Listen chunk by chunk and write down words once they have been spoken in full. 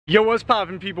Yo, what's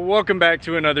poppin', people? Welcome back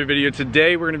to another video.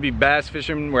 Today we're gonna be bass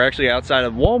fishing. We're actually outside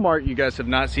of Walmart. You guys have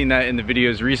not seen that in the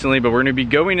videos recently, but we're gonna be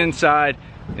going inside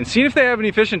and seeing if they have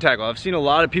any fishing tackle. I've seen a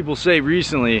lot of people say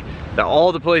recently that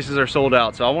all the places are sold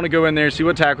out. So I wanna go in there, see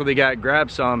what tackle they got,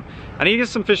 grab some. I need to get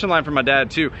some fishing line for my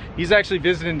dad too. He's actually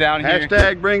visiting down here.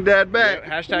 Hashtag bring dad back.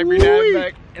 Yeah, hashtag bring dad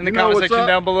back in the comment section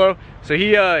down below. So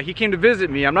he came to visit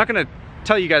me. I'm not gonna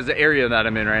tell you guys the area that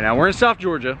I'm in right now. We're in South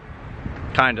Georgia,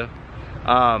 kinda.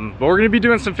 But we're gonna be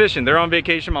doing some fishing. They're on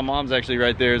vacation. My mom's actually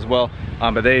right there as well.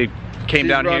 But they came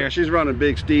down here. She's running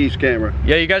Big Steve's camera.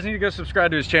 Yeah, you guys need to go subscribe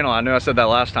to his channel. I know I said that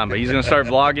last time, but he's gonna start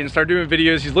vlogging, start doing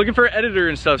videos. He's looking for an editor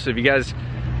and stuff. So if you guys,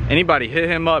 anybody, hit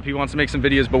him up. He wants to make some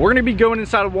videos. But we're gonna be going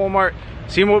inside of Walmart,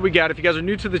 seeing what we got. If you guys are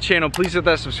new to the channel, please hit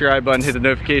that subscribe button, hit the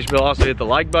notification bell, also hit the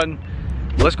like button.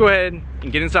 Let's go ahead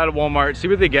and get inside of Walmart, see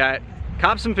what they got,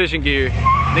 cop some fishing gear,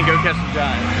 then go catch some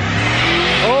giants.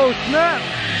 Oh snap!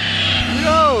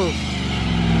 Yo!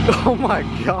 Oh my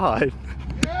god.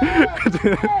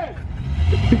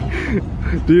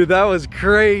 Dude, that was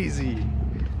crazy.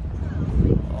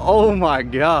 Oh my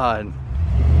god.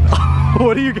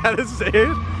 What do you gotta say?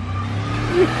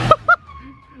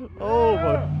 Oh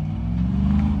my.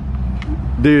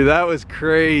 Dude, that was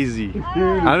crazy.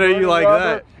 I know you like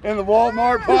that. In the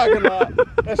Walmart parking lot.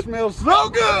 That smells so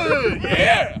good.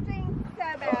 Yeah.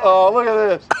 Oh, look at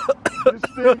this. It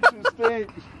stinks, it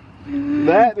stinks.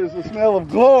 That is the smell of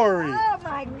glory. Oh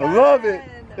my god. I love it.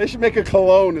 They should make a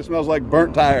cologne that smells like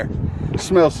burnt tire. It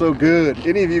smells so good.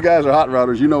 Any of you guys are hot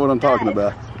rodders, you know what I'm talking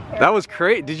about. That was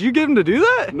great. Did you get him to do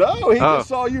that? No, he just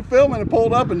saw you filming and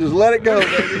pulled up and just let it go,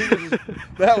 baby.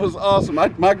 That was awesome.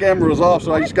 My camera was off,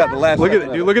 so I just got the last. Look at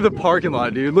it, dude. Look at the parking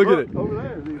lot, dude. Look at it. Over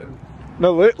there, dude.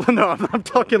 No, I'm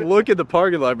talking. Look at the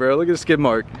parking lot, bro. Look at the skid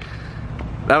mark.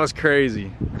 That was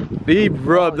crazy. He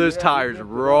rubbed those tires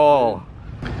raw.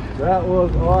 That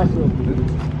was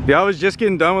awesome. Yeah, I was just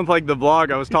getting done with like the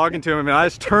vlog. I was talking to him and I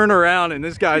just turned around and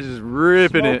this guy's just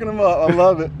ripping Smoking them up. I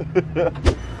love it.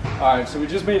 All right, so we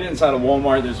just made it inside of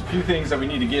Walmart. There's a few things that we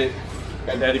need to get.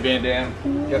 Got Daddy Van Dam.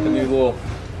 Got the new little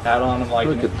hat on. I'm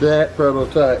liking it. Look at that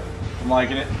prototype. I'm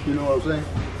liking it. You know what I'm saying?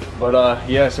 But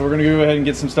yeah, so we're gonna go ahead and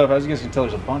get some stuff. As you guys can tell,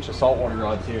 there's a bunch of saltwater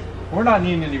rods here. We're not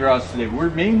needing any rods today. We're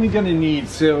mainly gonna need,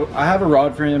 so I have a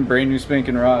rod for him, brand new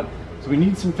spanking rod. So we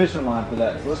need some fishing line for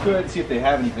that. So let's go ahead and see if they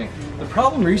have anything. The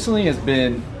problem recently has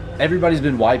been, everybody's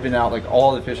been wiping out like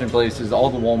all the fishing places, all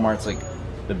the Walmarts, like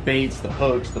the baits, the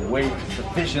hooks, the weights, the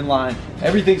fishing line.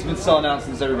 Everything's been selling out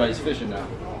since everybody's fishing now.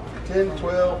 10,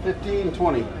 12, 15,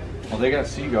 20. Well, they got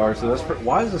Seagar, so that's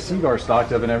why is the Seagar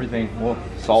stocked up and everything? Well,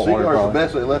 saltwater. Seagar's the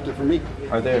best. They left it for me.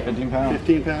 Right there, 15 pounds.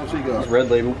 15 pound Seagar. It's red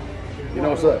label. You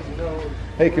know what's up?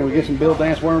 Hey, can we get some Bill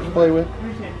Dance worms to play with?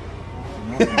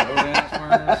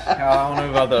 I don't know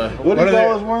about the. What do you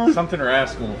call those worms? Something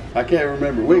rascal. I can't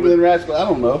remember. Wiggling Rascal. I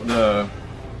don't know. No.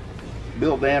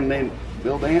 Bill Dam name.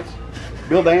 Bill Dance.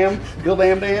 Bill Dam. Bill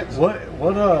Dam Dance. What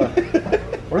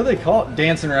do they call it?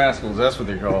 Dancing Rascals. That's what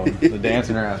they're called. The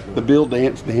Dancing Rascals. The Bill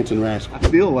Dance Dancing Rascal. I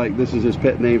feel like this is his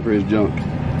pet name for his junk.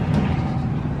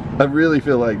 I really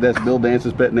feel like that's Bill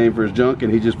Dance's pet name for his junk,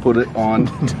 and he just put it on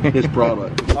his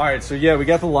product. All right, so yeah, we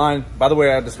got the line. By the way,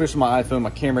 I had to switch to my iPhone.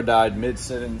 My camera died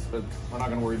mid-sittings, but we're not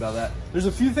gonna worry about that. There's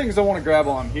a few things I want to grab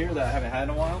on here that I haven't had in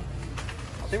a while.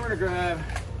 I think we're gonna grab.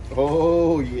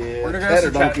 Oh yeah. We're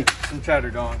gonna grab some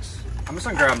chatter donks. I'm just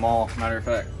gonna grab them all, matter of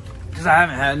fact, because I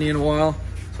haven't had any in a while.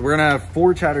 So we're gonna have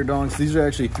 4 chatter donks. These are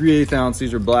actually 3/8 ounce.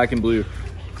 These are black and blue.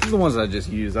 These are the ones that I just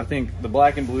used. I think the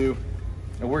black and blue,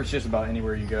 it works just about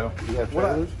anywhere you go. You have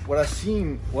trailers? What I've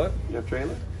seen, what? You have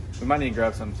trailers? We might need to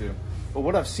grab some too. But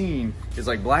what I've seen is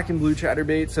like black and blue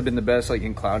chatterbaits have been the best like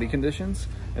in cloudy conditions.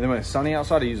 And then when it's sunny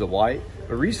outside, I use a white.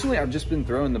 But recently I've just been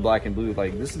throwing the black and blue.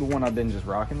 Like this is the one I've been just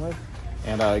rocking with.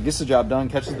 And it gets the job done,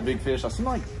 catches the big fish. I seem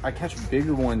like I catch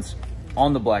bigger ones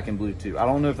on the black and blue too. I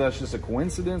don't know if that's just a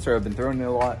coincidence or I've been throwing it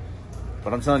a lot.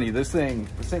 But I'm telling you, this thing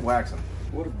waxing.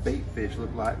 What do bait fish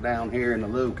look like down here in the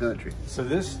low country? So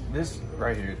this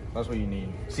right here, that's what you need.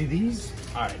 See these?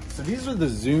 All right, so these are the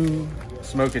Zoom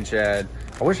Smoking Shad.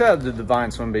 I wish I had the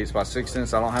Divine Swim Baits by 6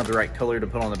 cents. I don't have the right color to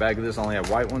put on the back of this. I only have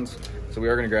white ones. So we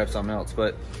are gonna grab something else.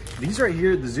 But these right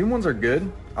here, the Zoom ones are good.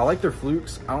 I like their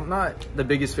flukes. I'm not the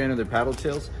biggest fan of their paddle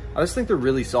tails. I just think they're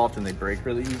really soft and they break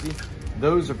really easy.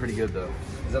 Those are pretty good though.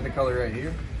 Is that the color right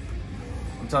here?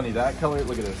 I'm telling you, that color,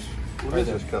 look at this. What is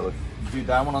this color? Dude,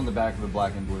 that one on the back of the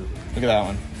black and blue. Look at that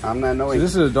one. I'm not knowing. So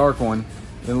this is a dark one.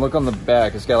 Then look on the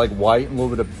back. It's got like white and a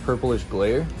little bit of purplish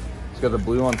glare. It's got the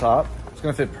blue on top. It's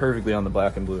gonna fit perfectly on the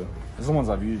black and blue. These are the ones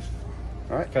I've used.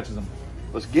 All right. Catches them.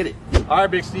 Let's get it. All right,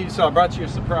 Big Steve. So I brought you a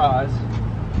surprise.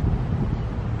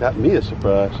 Got me a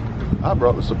surprise. I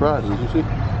brought the surprises, you see?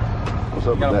 What's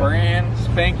up with Got a that? brand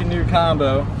spanking new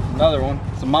combo. Another one.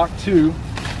 It's a Mach 2.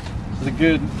 This is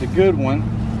the good one.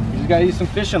 We just gotta use some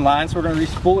fishing lines, so we're gonna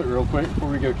re-spool it real quick before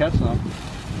we go catch some.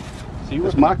 See,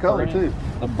 it's my color too.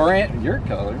 The brand, your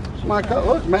color. It's my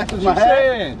color. Look, it matches my What you hat.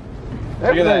 saying? Look at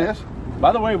Everything that. is.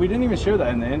 By the way, we didn't even show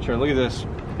that in the intro. Look at this.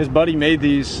 His buddy made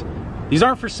these. These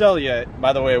aren't for sale yet,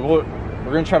 by the way. We're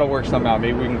gonna try to work something out.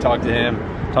 Maybe we can talk to him,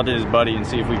 talk to his buddy, and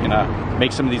see if we can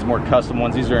make some of these more custom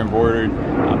ones. These are embroidered,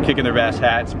 kicking their bass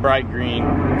hats, bright green,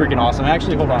 freaking awesome.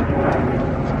 Actually, hold on.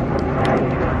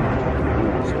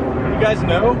 You guys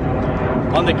know,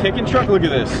 on the kicking truck, look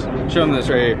at this. Show them this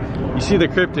right here. You see the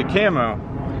cryptic camo,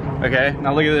 okay?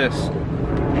 Now look at this.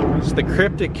 It's the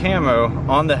cryptic camo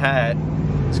on the hat.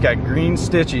 It's got green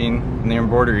stitching in the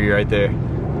embroidery right there.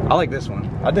 I like this one.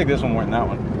 I dig this one more than that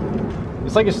one.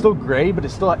 It's like it's still gray, but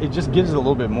it just gives it a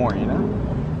little bit more, you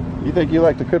know? You think you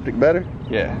like the cryptic better?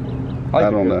 Yeah. I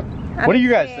don't know. What do you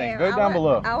guys think? Go down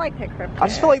below. I like the cryptic. I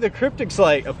just feel like the cryptic's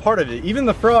like a part of it. Even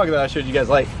the frog that I showed you guys,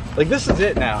 like this is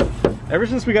it now. Ever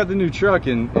since we got the new truck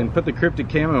and put the cryptic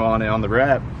camo on it on the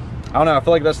wrap, I don't know, I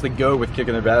feel like that's the go with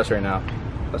kicking their bass right now.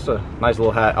 That's a nice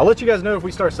little hat. I'll let you guys know if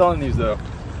we start selling these though.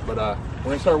 But we're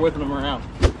gonna start whipping them around.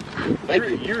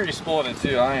 You're re-spooling it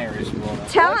too. I ain't re-spooling it.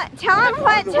 Tell him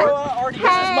what. This is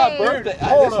my birthday.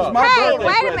 Hold up. Hey,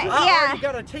 wait a minute. I Yeah. already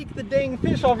gotta take the dang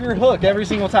fish off your hook every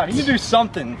single time. You can do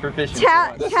something for fishing.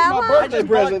 Tell This is my him. birthday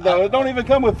present though. It don't even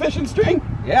come with fishing string.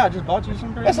 Yeah, I just bought you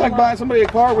some. That's like buying somebody a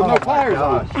car with no tires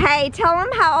on it. Hey, tell him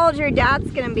how old your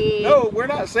dad's gonna be. No, we're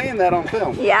not saying that on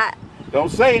film. Yeah. Don't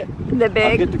say it. The I'll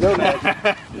big. get to go next.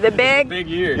 The big. Big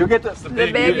year. You'll get the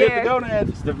big you'll get year. the gonads.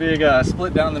 It's the big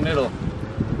split down the middle.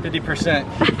 50%.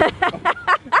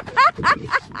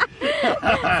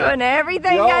 When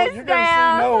everything Y'all, goes you're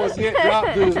down. gonna see Noah get dropped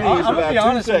to his knees. I'm gonna be about 2 honest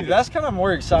with you, seconds. that's kind of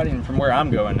more exciting from where I'm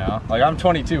going now. Like I'm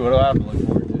 22, what do I have to look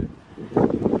forward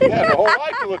to? You have a whole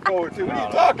life to look forward to. What are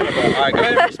you talking about? All right, go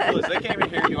ahead and re-spool this. They can't even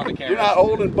hear you on the camera. You're not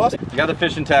old and busted. You got the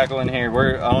fishing tackle in here.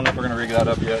 I don't know if we're gonna rig that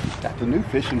up yet. Got the new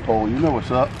fishing pole. You know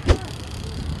what's up.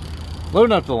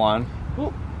 Loading up the line.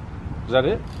 Ooh. Is that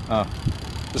it? Oh,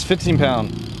 it's 15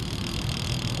 pound.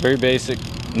 Very basic,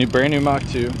 brand new Mach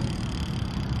 2.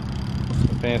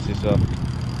 Fancy stuff.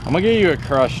 I'm gonna get you a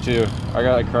crush too. I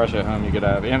got a crush at home you could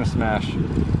have, and a smash.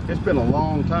 It's been a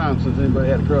long time since anybody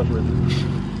had a crush with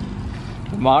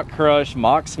it. Mach crush,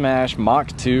 Mach smash,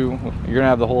 Mach 2. You're gonna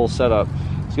have the whole setup.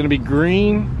 It's gonna be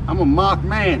green. I'm a mock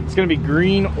man. It's gonna be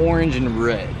green, orange, and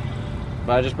red.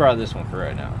 But I just brought this one for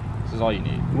right now. This is all you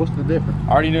need. What's the difference?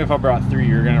 I already knew if I brought 3,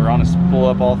 you're gonna run us pull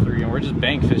up all 3, and we're just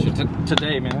bank fishing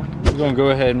today, man. We're gonna go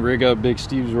ahead and rig up Big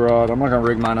Steve's rod. I'm not gonna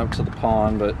rig mine up to the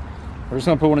pond, but we're just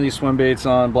gonna put one of these swim baits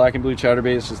on. Black and blue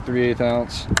chatterbait. This is 3/8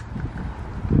 ounce.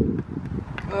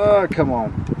 Oh, come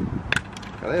on.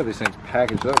 God, they have these things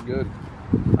packaged up good.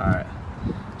 All right.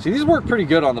 See, these work pretty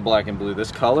good on the black and blue.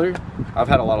 This color, I've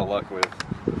had a lot of luck with.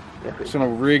 Just gonna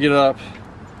rig it up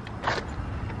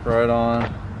right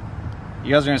on.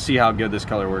 You guys are gonna see how good this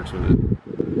color works with it.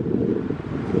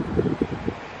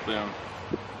 Boom.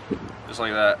 Just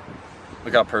like that.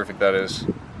 Look how perfect that is.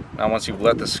 Now once you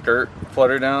let the skirt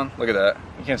flutter down, look at that.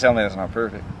 You can't tell me that's not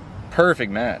perfect.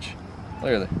 Perfect match.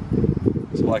 Look at that.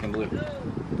 It's black and blue.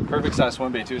 Perfect size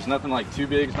swim bait too. It's nothing like too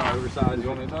big, it's not oversized. You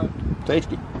want me to tell you?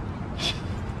 Tasty.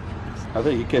 I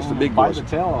think you catch the big Bite boys. the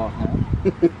tail off, man.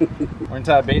 We're gonna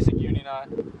tie a basic uni knot.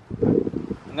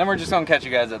 And then we're just gonna catch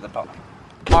you guys at the pond.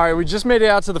 All right, we just made it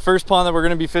out to the first pond that we're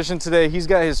gonna be fishing today. He's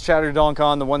got his chatter donk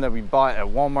on, the one that we bought at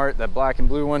Walmart, that black and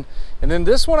blue one. And then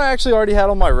this one I actually already had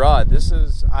on my rod.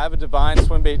 I have a Divine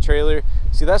swim bait trailer.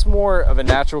 See, that's more of a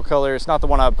natural color. It's not the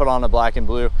one I put on a black and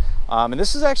blue. And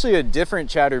this is actually a different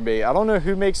chatterbait. I don't know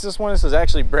who makes this one. This is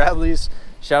actually Bradley's.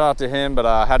 Shout out to him, but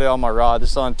I had it on my rod.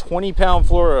 This is on 20-pound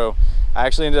fluoro. I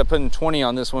actually ended up putting 20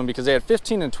 on this one because they had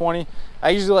 15 and 20. I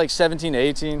usually like 17 to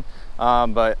 18.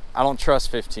 But I don't trust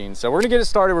 15. So we're gonna get it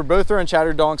started. We're both throwing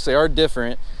chatter donks. They are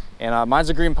different. And mine's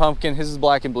a green pumpkin, his is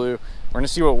black and blue. We're gonna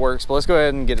see what works, but let's go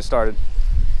ahead and get it started.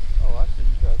 Oh, I see.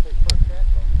 You gotta take first catch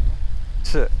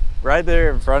on me, huh? Right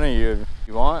there in front of you, if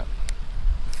you want.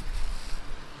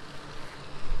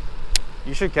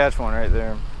 You should catch one right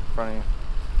there in front of you.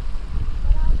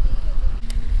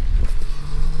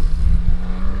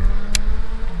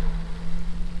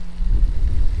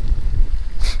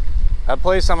 That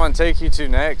place I'm gonna take you to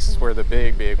next is where the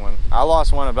big one. I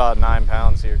lost one about 9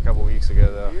 pounds here a couple weeks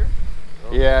ago though. Here?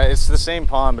 Okay. Yeah, it's the same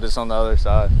pond, but it's on the other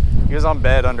side. He was on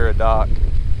bed under a dock.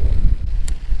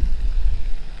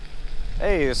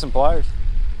 Hey, there's some pliers.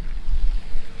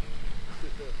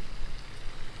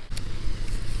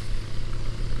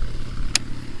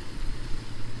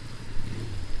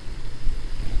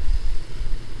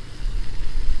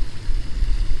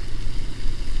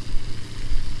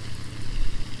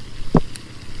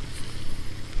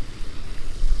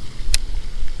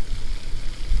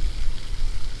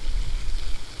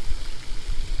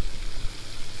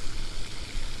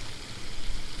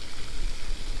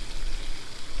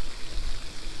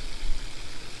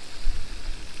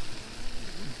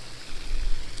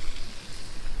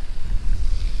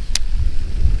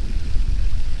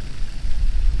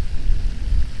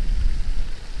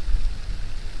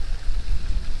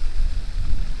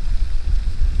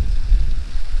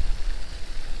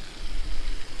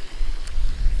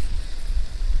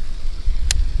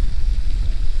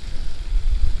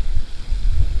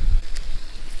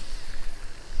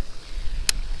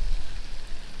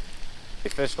 They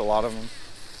fished a lot of them.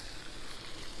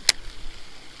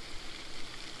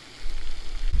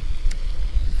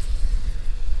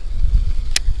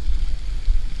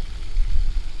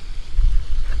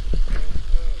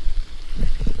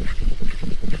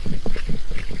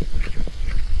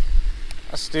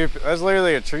 That's stupid. That's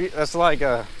literally a tree. That's like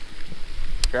a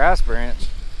grass branch.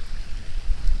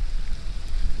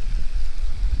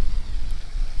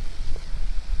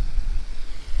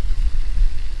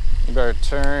 You better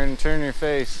turn your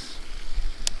face.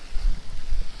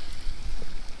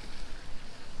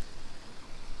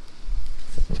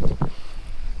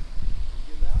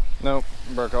 Nope,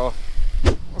 broke off.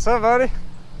 What's up, buddy?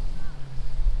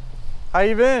 How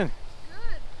you been?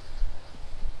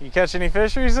 Good. You catch any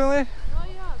fish recently? Oh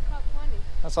yeah, caught plenty.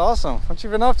 That's awesome. What you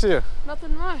been up to?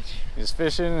 Nothing much. You just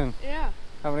fishing and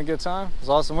having a good time? That's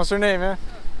awesome. What's her name, man?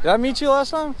 Did I meet you last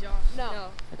time? No.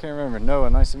 I can't remember. Noah,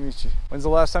 nice to meet you. When's the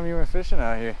last time you went fishing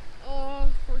out here?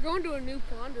 We're going to a new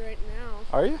pond right now.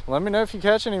 Are you? Let me know if you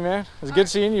catch any, man. It's good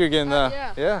seeing you again, though.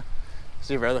 Yeah.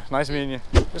 See you, brother. Nice meeting you.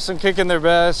 There's some kicking their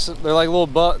bass. They're like little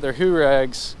they're hoo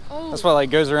rags. Oh. That's why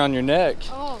like goes around your neck.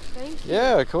 Oh, thank you.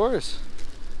 Yeah, of course.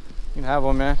 You can have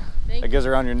one, man. Thank that goes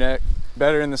around your neck.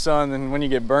 Better in the sun than when you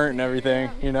get burnt and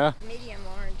everything, you know? Medium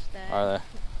large then. Are they?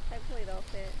 Hopefully they'll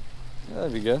fit. Yeah,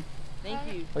 that'd be good.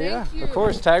 Thank you. Well, Thank you. Of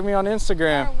course. Tag me on Instagram.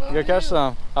 Yeah, will Go catch do.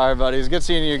 some. All right, buddy. It's good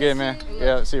seeing you again, man.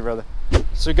 Yeah, see you, brother.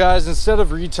 So guys, instead of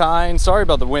retying, sorry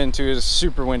about the wind too, it's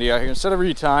super windy out here. Instead of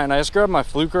retying, I just grabbed my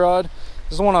fluke rod.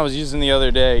 This is the one I was using the other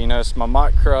day. You know, it's my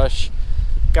Mock Crush.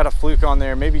 Got a fluke on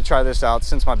there. Maybe try this out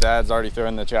since my dad's already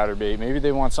throwing the chatterbait. Maybe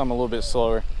they want something a little bit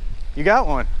slower. You got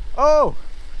one. Oh,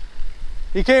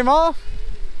 he came off?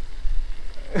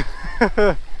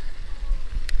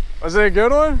 Was it a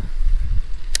good one?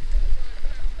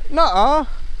 Nuh-uh.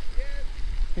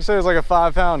 He said it was like a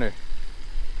 5-pounder.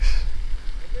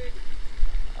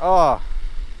 Oh.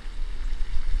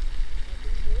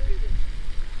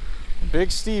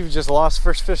 Big Steve just lost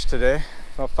first fish today.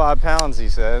 About 5 pounds, he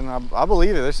said. And I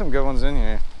believe it. There's some good ones in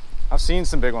here. I've seen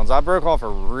some big ones. I broke off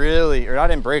I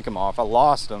didn't break them off. I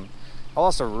lost them. I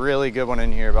lost a really good one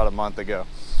in here about a month ago.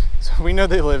 So we know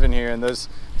they live in here, and those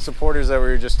supporters that we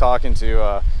were just talking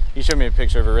to, he showed me a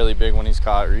picture of a really big one he's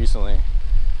caught recently,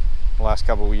 the last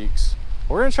couple weeks.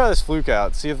 We're gonna try this fluke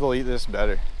out, see if they'll eat this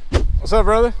better. What's up,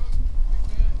 brother?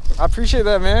 I appreciate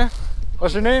that, man.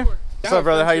 What's your name? What's up,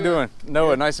 brother? How you doing?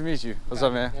 Noah, nice to meet you. What's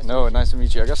up, man? Noah, nice to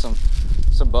meet you. I got some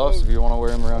buffs if you want to wear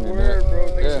them around your neck. Bro.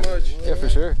 Thanks so much. Yeah, for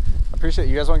sure. I appreciate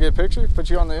it. You guys want to get a picture? Put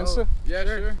you on the Insta? Yeah,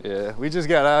 sure. Yeah, we just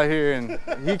got out here and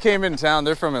he came in town.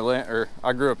 They're from Atlanta, or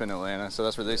I grew up in Atlanta, so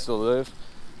that's where they still live.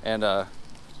 And they're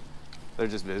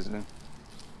just visiting.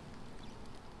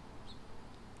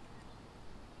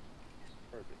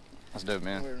 That's dope,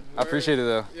 man. I appreciate it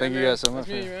though. Thank you guys so much,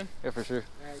 man. Yeah, for sure.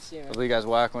 Hopefully you guys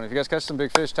whack one. If you guys catch some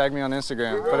big fish, tag me on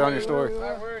Instagram. Put it on your story.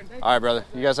 All right, brother.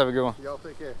 You guys have a good one. Y'all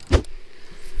take care.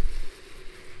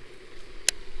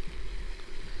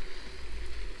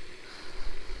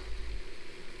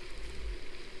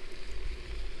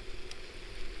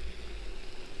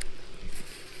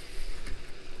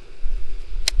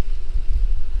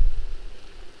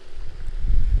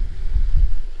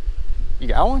 You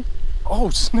got one?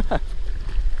 Oh, snap.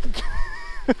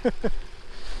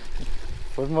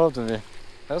 Flip him up to me.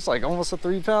 That's like almost a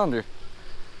 3-pounder.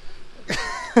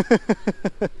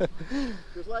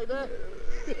 Just like that?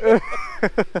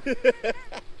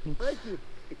 Thank you.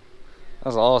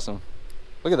 That's awesome.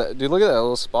 Look at that, dude. Look at that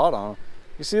little spot on him.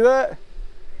 You see that?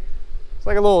 It's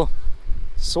like a little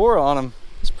sore on him.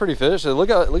 It's a pretty fish. Look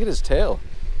at his tail.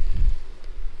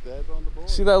 Dad's on the board.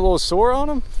 See that little sore on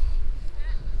him?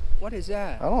 What is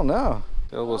that? I don't know.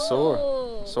 Got a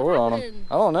little sore on him.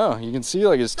 I don't know. You can see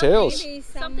like his tails.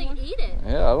 Something eat it.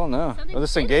 Yeah, I don't know. Well,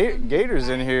 there's some gators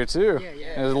in here too.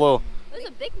 Yeah. There's a little. There's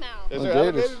a big mouth. Is Little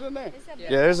there gators. alligators in there? Yeah,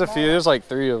 there's a few. There's like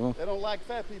 3 of them. They don't like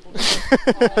fat people.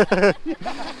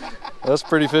 That's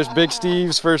pretty fish. Big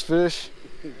Steve's first fish.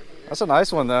 That's a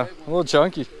nice one though. A little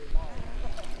chunky.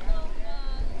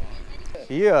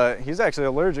 He's actually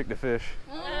allergic to fish.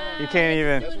 He can't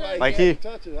even like he.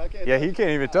 Touch it. I can't Yeah, touch he can't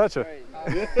even touch it.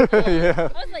 Yeah.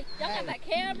 I was like, y'all got my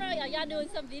camera? Y'all doing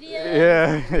some video?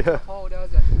 Yeah. Oh, that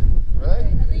was a... Right?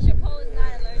 At least your pole is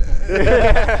not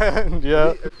allergic.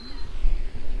 Yeah.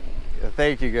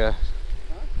 Thank you, guys.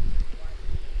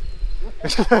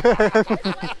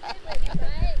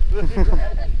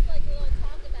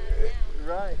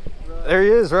 Right. There he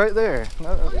is, right there.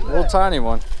 A little tiny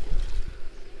one.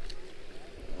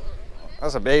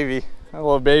 That's a baby. A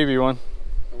little baby one.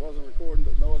 I wasn't recording,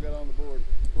 but Noah got on the board.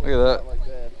 Look at that. Like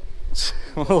that.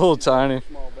 A little tiny.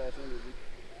 Small bass energy.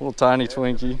 Little tiny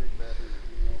Twinkie. Big bass energy.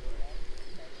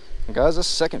 Guys, that's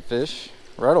second fish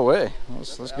right away.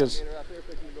 That's good.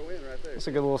 That's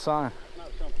a good little sign.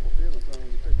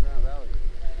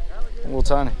 A little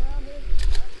tiny.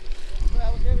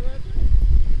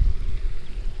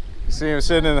 See him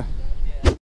sitting in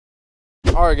the...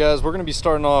 All right, guys, we're gonna be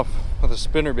starting off with a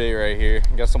spinner bait right here.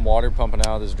 Got some water pumping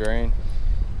out of this drain.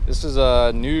 This is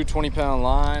a new 20-pound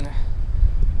line.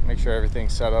 Make sure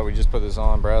everything's set up. We just put this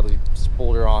on. Bradley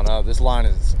spooled her on up. This line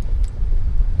is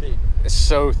thick. It's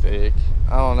so thick.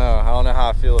 I don't know how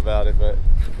I feel about it, but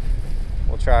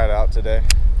we'll try it out today.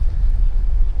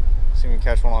 See if we can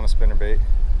catch one on a spinner bait.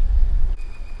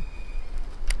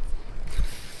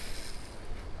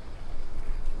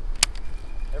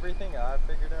 Everything I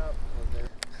figured out was there.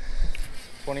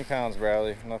 20 pounds,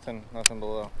 Bradley. Nothing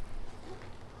below.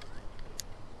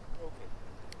 Okay.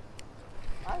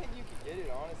 I think you could get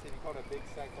it, honestly, if you caught a big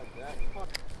sack like that.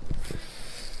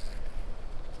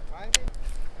 I think...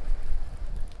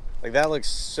 Like, that looks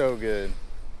so good.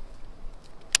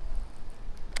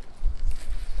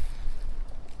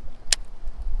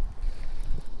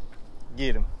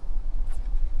 Get him.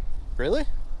 Really?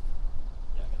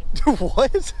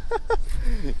 What?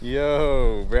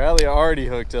 Yo, Bradley already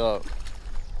hooked up.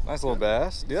 Nice little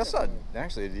bass. Dude, that's not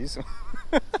actually a decent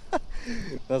one.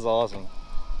 That's awesome.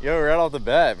 Yo, right off the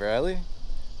bat, Bradley.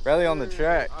 Bradley on the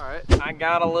track. All right, I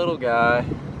got a little guy.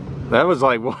 That was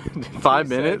like, what, 5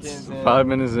 minutes? 5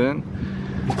 minutes in.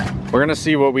 We're gonna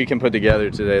see what we can put together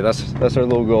today. That's our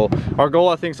little goal. Our goal,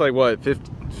 I think, is like what,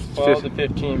 12 to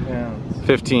 15 pounds.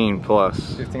 15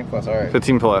 plus. 15 plus, all right.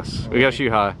 15 plus. We gotta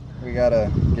shoot high. We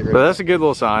gotta get rid But of that's a good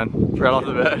little sign right off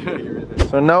the bat.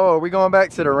 So Noah, are we going back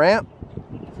to the ramp?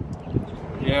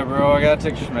 Yeah, bro, I gotta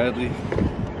take Schmedley.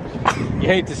 You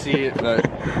hate to see it,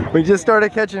 but We just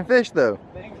started catching fish though.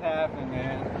 things happen,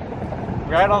 man.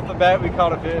 Right off the bat, we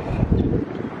caught a fish.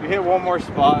 We hit one more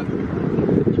spot.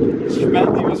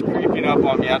 Schmedley was creeping up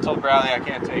on me. I told Bradley I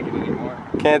can't take it anymore.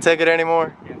 Can't take it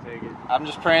anymore? Can't take it. I'm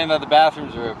just praying that the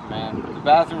bathrooms are open, man. If the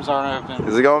bathrooms aren't open,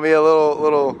 Is it gonna be a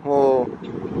little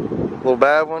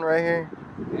bad one right here?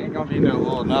 it ain't gonna be no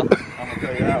little nothing. I'm gonna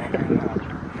tell you that one right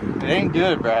now. It ain't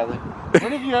good, Bradley.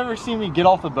 When have you ever seen me get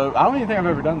off the boat? I don't even think I've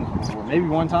ever done this before. Maybe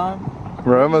one time.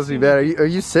 Bro, it must be bad. Are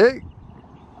you sick?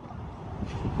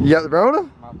 You got the Rona?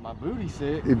 My booty's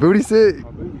sick. Your booty sick?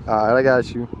 My booty's sick. Alright, I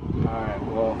got you. Alright,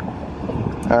 well.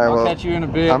 Alright, I'll catch you in a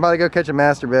bit. I'm about to go catch a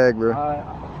master bag, bro.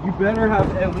 You better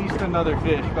have at least another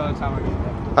fish by the time I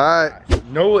get back. Alright.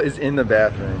 Noah is in the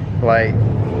bathroom. Like,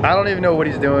 I don't even know what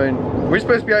he's doing. We're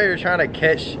supposed to be out here trying to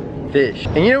catch fish.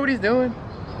 And you know what he's doing?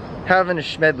 Having a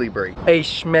Schmedley break. A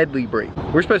Schmedley break.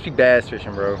 We're supposed to be bass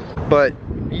fishing, bro. But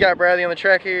you got Bradley on the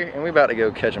track here, and we about to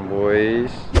go catch them,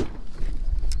 boys.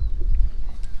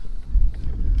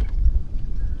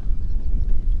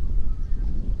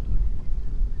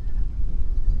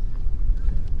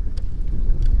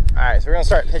 Alright, so we're gonna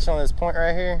start pitching on this point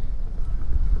right here.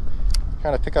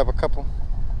 Trying to pick up a couple.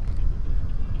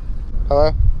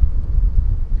 Hello?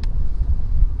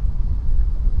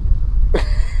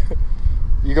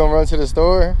 You gonna run to the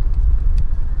store?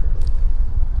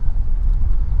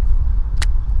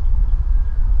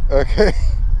 Okay.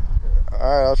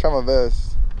 Alright, I'll try my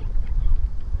best.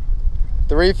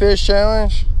 3 fish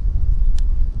challenge?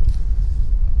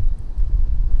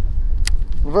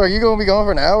 Bro, you gonna be gone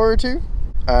for an hour or two?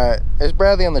 Alright, it's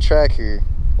Bradley on the track here.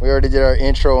 We already did our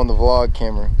intro on the vlog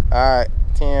camera. Alright,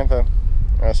 Tampa.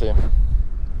 I'll see you.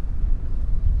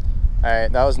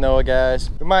 Alright, that was Noah,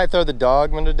 guys. We might throw the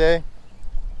dogman today.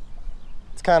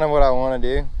 It's kind of what I want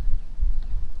to do.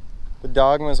 The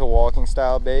dogman is a walking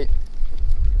style bait.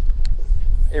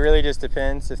 It really just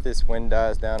depends if this wind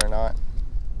dies down or not.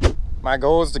 My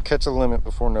goal is to catch a limit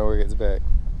before Noah gets back.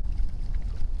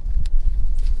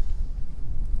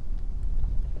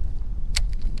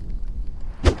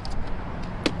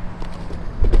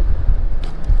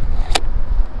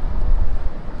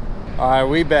 All right,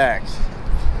 we back.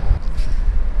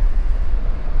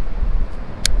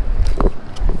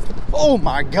 Oh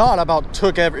my God, I about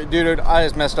took dude, I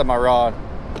just messed up my rod.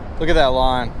 Look at that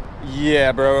line.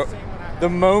 Yeah, bro. The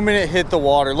moment it hit the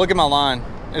water, look at my line.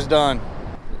 It's done.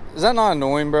 Is that not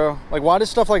annoying, bro? Like, why does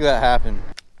stuff like that happen?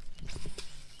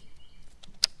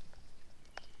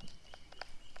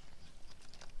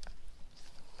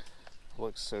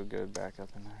 Looks so good back up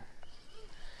in there.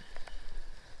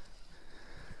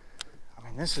 I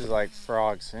mean, this is like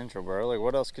frog central, bro. Like,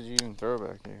 what else could you even throw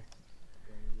back here?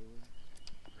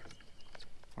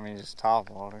 I mean, just top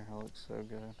water. It looks so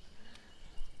good.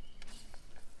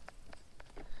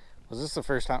 Was this the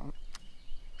first time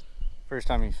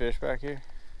you fished back here?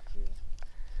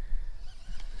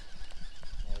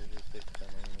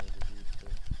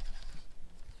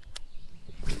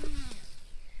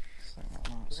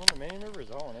 animals. When the main river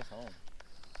is on, it's on.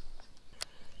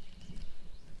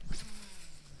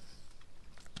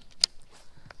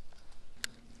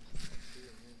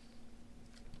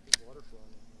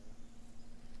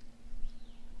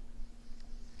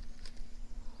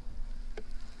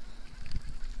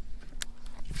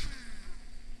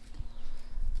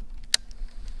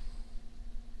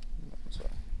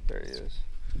 There he is.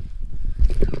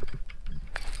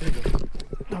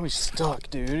 No, he's stuck,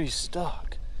 dude. He's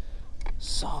stuck.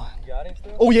 Son. You got him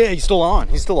still? Oh, yeah, he's still on.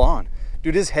 He's still on.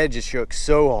 Dude, his head just shook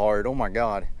so hard. Oh, my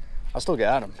God. I still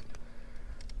got him.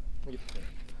 Yeah,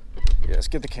 let's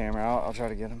get the camera out. I'll try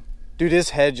to get him. Dude, his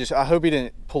head just... I hope he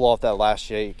didn't pull off that last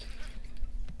shake.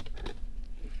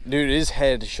 Dude, his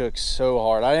head shook so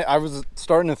hard. I was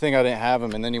starting to think I didn't have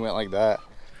him, and then he went like that.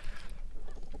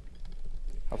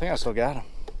 I think I still got him.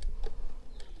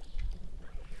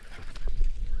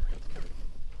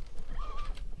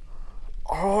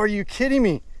 Oh, are you kidding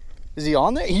me? Is he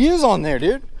on there? He is on there,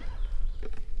 dude.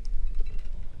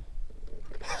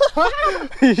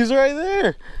 He's right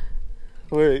there.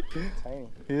 Wait. Tiny.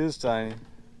 He is tiny.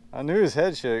 I knew his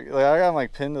head shook. Like, I got him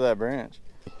like pinned to that branch.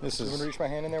 This You is... want to reach my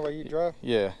hand in there while you drive?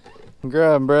 Yeah.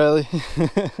 Grab him, Bradley.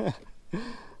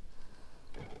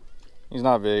 He's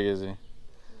not big, is he?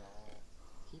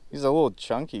 He's a little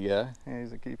chunky guy. Yeah,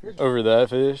 he's a keeper. Over that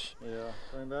fish. Yeah.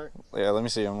 Coming back? Yeah, let me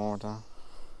see him one more time.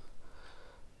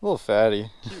 A little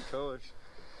fatty. Cute colors.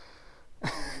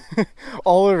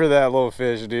 All over that little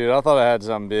fish, dude. I thought I had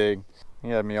something big. He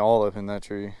had me all up in that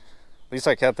tree. At least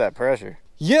I kept that pressure.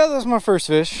 Yeah, that's my first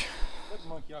fish. Let the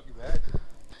monkey off your back.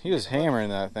 He was hammering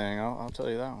that thing. I'll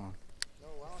tell you that one. No,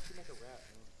 why don't you make a rat,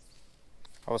 man?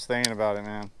 I was thinking about it,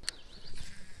 man.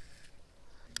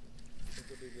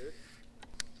 Think it'll be good?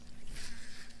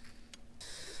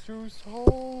 Juice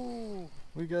hole.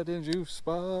 We got them juice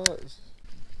spots.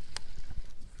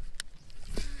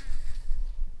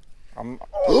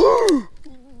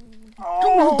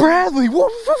 Oh, Bradley, what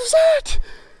was that?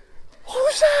 What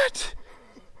was that?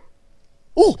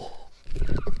 Oh,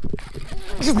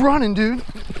 he's running, dude.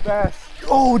 Bass.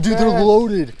 Oh, dude, they're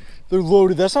loaded. They're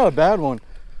loaded. That's not a bad one.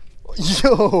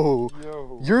 Yo,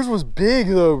 yours was big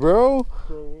though, bro.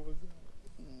 Bro, what was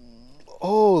that?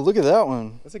 Oh, look at that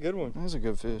one. That's a good one. That's a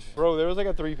good fish. Bro, there was like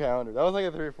a 3-pounder. That was like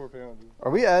a 3 or 4 pounder. Are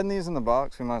we adding these in the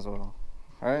box? We might as well.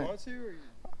 All right. You want to, or you...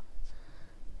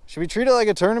 Should we treat it like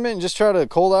a tournament and just try to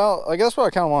cold out? I guess what I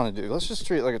kind of want to do. Let's just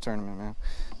treat it like a tournament, man.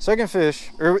 Second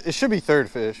fish, or it should be third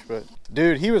fish, but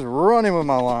dude, he was running with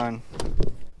my line.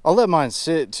 I'll let mine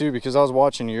sit too because I was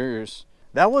watching yours.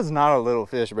 That was not a little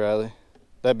fish, Bradley.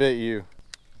 That bit you.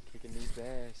 Kicking these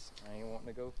bass. I ain't wanting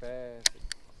to go fast.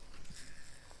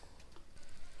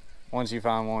 Once you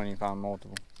find one, you find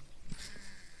multiple.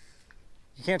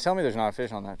 You can't tell me there's not a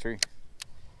fish on that tree.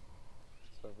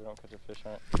 So if we don't catch a fish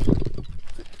on it.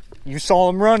 You saw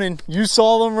him running. You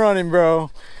saw him running, bro.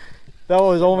 That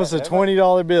was almost a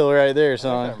 $20 bill right there,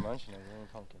 son.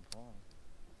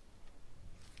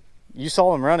 You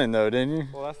saw him running though, didn't you?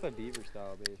 Well, that's the beaver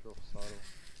style bait. It's real subtle.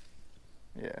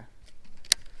 Yeah.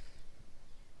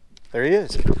 There he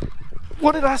is.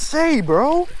 What did I say,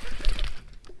 bro?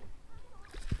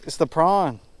 It's the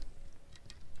prawn.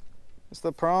 It's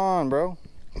the prawn, bro.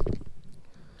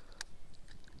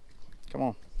 Come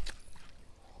on.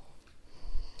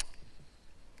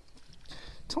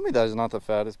 Tell me that is not the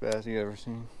fattest bass you ever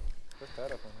seen. They're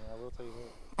fat up in here, I will tell you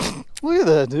that. Look at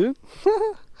that, dude.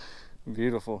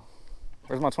 Beautiful.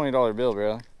 Where's my $20 bill,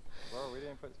 bro? Bro, we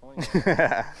didn't put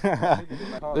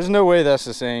 20. There's no way that's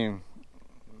the same.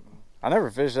 I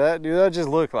never fished that, dude. That just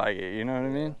looked like it, you know what I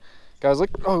mean? Guys, look.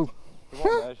 Oh. He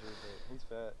won't measure, but he's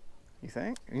fat. You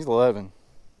think? He's 11.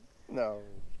 No.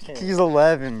 He's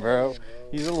 11, bro.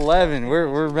 He's 11.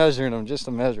 We're measuring him just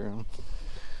to measure him.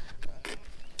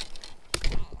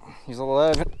 He's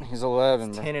 11. He's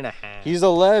 11, bro. 10 and a half. He's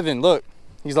 11. Look.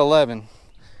 He's 11.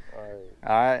 All right.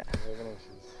 All right. 11 inches.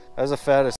 That's the fattest.